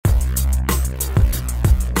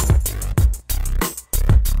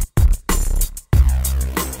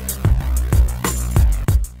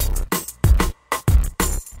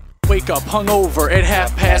wake up hungover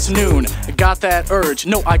at noon. I got that urge,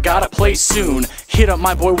 no, I gotta play soon. Hit up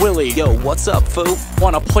my boy Willie. Yo, what's up, fool?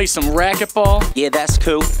 Wanna play some racquetball? Yeah, that's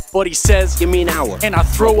cool. But he says, give me an hour. And I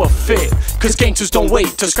throw a fit, cause gangsters don't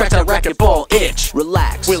wait to scratch that racquetball itch.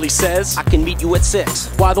 Relax. Willie says, I can meet you at 6.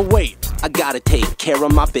 Why the wait? I gotta take care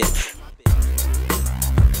of my bitch.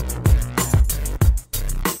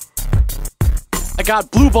 I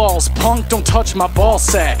got blue balls, punk, don't touch my ball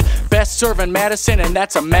sack. Best serve in Madison, and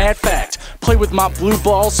that's a mad fact. Play with my blue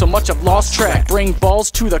balls so much I've lost track. Bring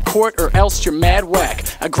balls to the court or else you're mad whack.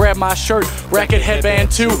 I grab my shirt, racket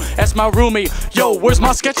headband too. Ask my roomie, yo, where's my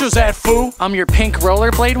Skechers at, foo? I'm your pink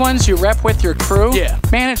rollerblade ones you rep with your crew? Yeah.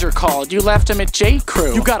 Manager called, you left him at J.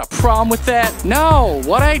 Crew. You got a problem with that? No,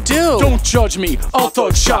 what I do? Don't judge me, I'll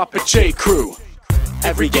thug shop at J. Crew.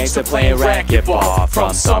 Every gangster playing racquetball,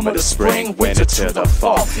 from summer to spring, winter to the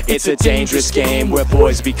fall. It's a dangerous game where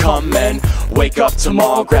boys become men. Wake up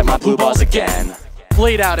tomorrow, grab my blue balls again.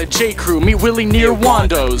 Played out at J. Crew, meet Willie near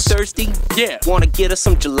Wando's. Thirsty? Yeah. Wanna get us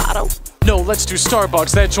some gelato? No, let's do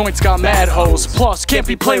Starbucks, that joint's got mad hoes. Plus, can't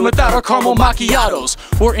be playing without our caramel macchiatos.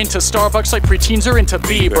 We're into Starbucks like preteens are into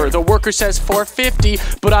Bieber. The worker says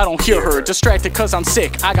 $4.50, but I don't hear her. Distracted cause I'm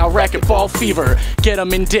sick, I got racquetball fever. Get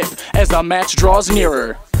 'em in dip as the match draws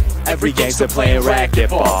nearer. Every gangster playing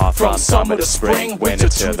racquetball, from summer to spring, winter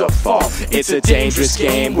to the fall. It's a dangerous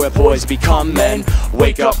game where boys become men.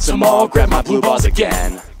 Wake up tomorrow, grab my blue balls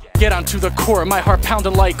again. Get onto the court, my heart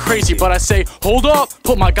pounding like crazy, but I say, hold up,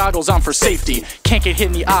 put my goggles on for safety. Can't get hit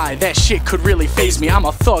in the eye, that shit could really faze me. I'm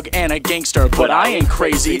a thug and a gangster, but I ain't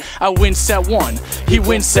crazy. I win set 1, he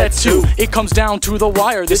wins set 2. It comes down to the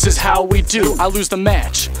wire, this is how we do. I lose the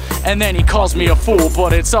match, and then he calls me a fool,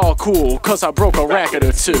 but it's all cool, cause I broke a racket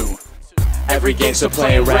or two. Every gangster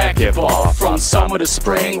playing racquetball, from summer to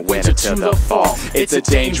spring, winter to the fall. It's a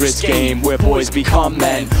dangerous game where boys become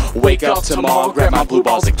men. Wake up tomorrow, grab my blue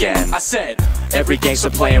balls again. I said, every gangster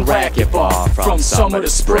playing racquetball, from summer to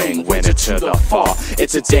spring, winter to the fall.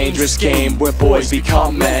 It's a dangerous game where boys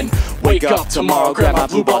become men. Wake up tomorrow, grab my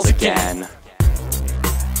blue balls again.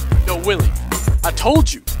 Yo, Willie, I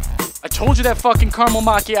told you that fucking caramel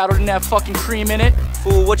macchiato didn't have fucking cream in it.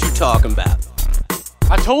 Fool, what you talking about?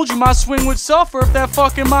 I told you my swing would suffer if that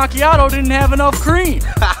fucking macchiato didn't have enough cream.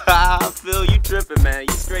 Phil, you tripping, man.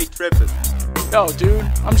 You straight tripping. Yo, dude,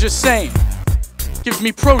 I'm just saying. Gives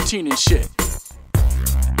me protein and shit.